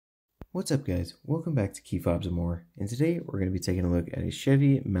What's up guys, welcome back to Key Fobs and More, and today we're going to be taking a look at a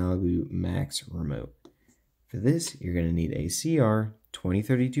Chevy Malibu Maxx remote. For this, you're going to need a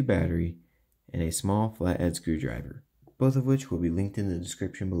CR2032 battery and a small flathead screwdriver, both of which will be linked in the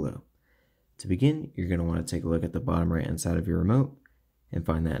description below. To begin, you're going to want to take a look at the bottom right hand side of your remote and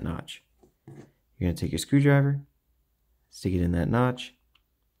find that notch. You're going to take your screwdriver, stick it in that notch,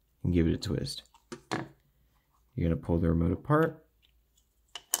 and give it a twist. You're going to pull the remote apart.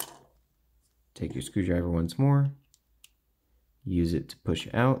 Take your screwdriver once more, use it to push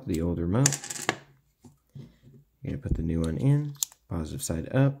out the old remote. You're going to put the new one in, positive side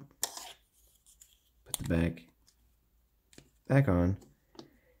up, put the back on,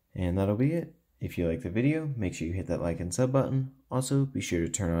 and that'll be it. If you like the video, make sure you hit that like and sub button. Also, be sure to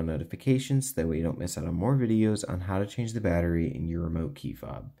turn on notifications, that way you don't miss out on more videos on how to change the battery in your remote key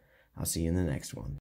fob. I'll see you in the next one.